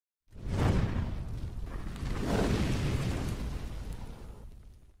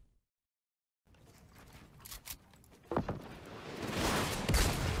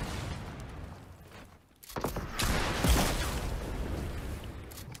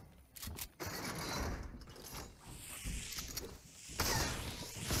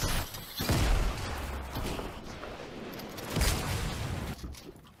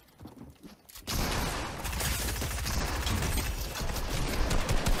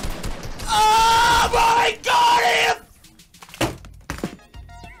my god, him!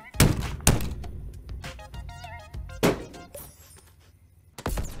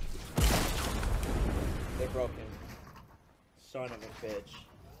 They broke him. Son of a bitch.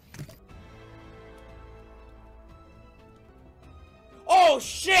 Oh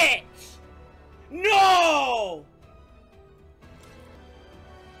shit! No!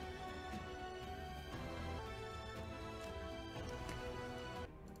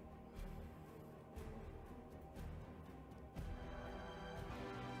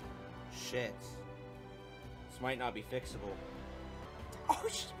 Shit. This might not be fixable. Oh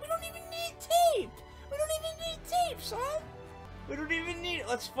shit, we don't even need tape! We don't even need tape, son! We don't even need it.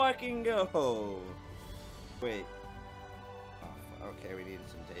 Let's fucking go. Wait. Oh, okay, we needed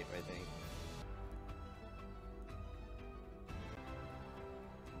some tape, I think.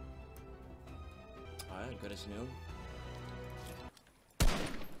 Alright, good as new.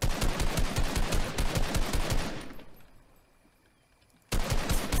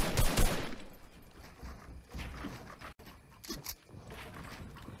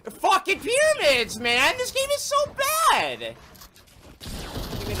 Fucking pyramids, man! This game is so bad! Get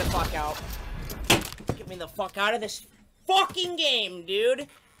me the fuck out. Get me the fuck out of this fucking game, dude!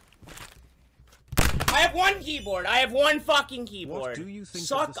 I have one keyboard. I have one fucking keyboard. What do you think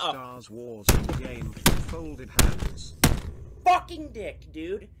Suck of the up. Stars Wars game? Folded hands. Fucking dick,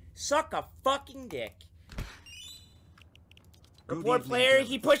 dude. Suck a fucking dick. Report player,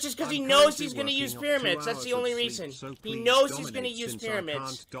 he pushes because he knows he's gonna use pyramids. That's the only reason. He knows he's gonna use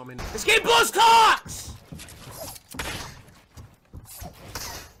pyramids. This game blows cocks!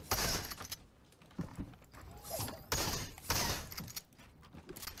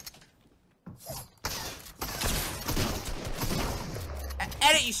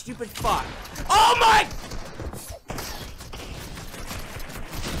 Edit, you stupid fuck. Oh my!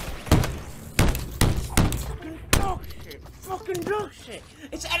 Fucking dog shit.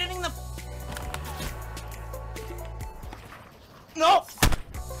 It's editing the. No.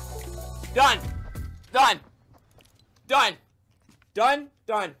 Done. Done. Done. Done.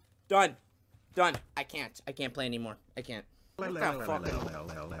 Done. Done. Done. I can't. I can't play anymore. I can't. What the fucking...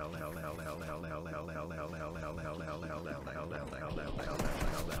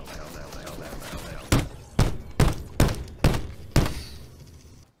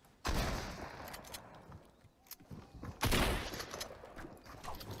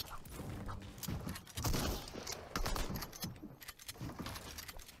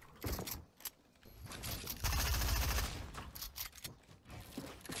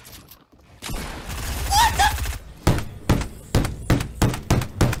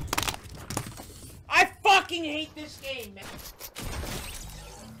 I fucking hate this game, man.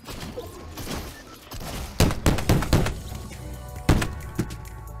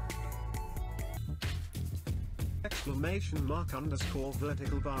 Exclamation mark underscore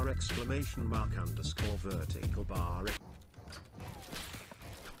vertical bar exclamation mark underscore vertical bar.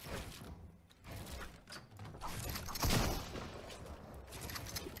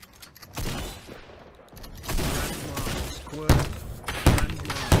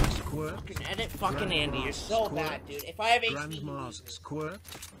 Fucking edit fucking Andy, you're so bad, dude. If I have HP... Grandma's squirt.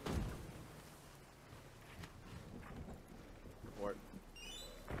 Report.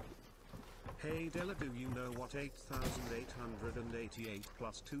 Hey Della, do you know what 8,888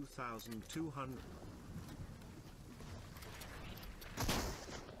 plus 2,200?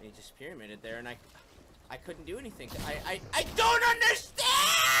 He just pyramided there, and I couldn't do anything. I don't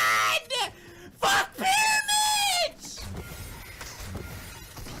understand! Fuck pyramids!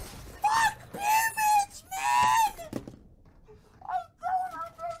 Fuck pyramids, man! I don't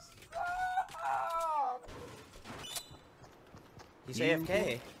understand! He's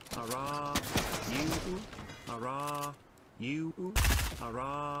AFK. Hurrah! You! Hurrah! You!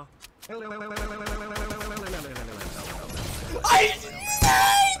 Hurrah!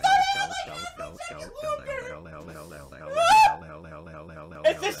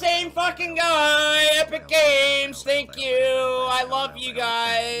 It's the same fucking guy! Epic Games! Thank you! I love you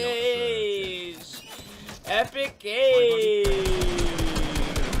guys! Epic Games!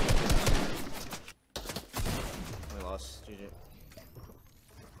 We lost, GG.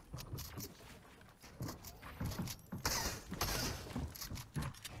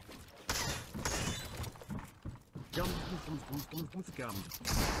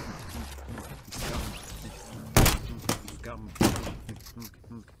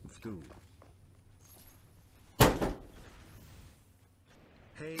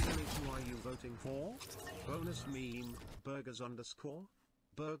 Hey, who are you voting for? Bonus meme, burgers underscore?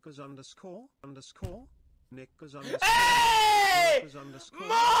 Burgers underscore? Underscore? Hey!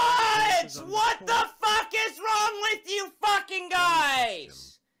 Mods! What the fuck is wrong with you fucking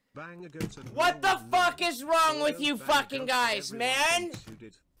guys? What the fuck is wrong with you fucking guys, man?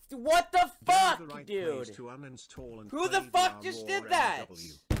 What the fuck, dude? Who the fuck just did that?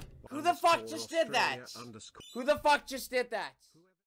 Who the fuck just did that? Who the fuck just did that?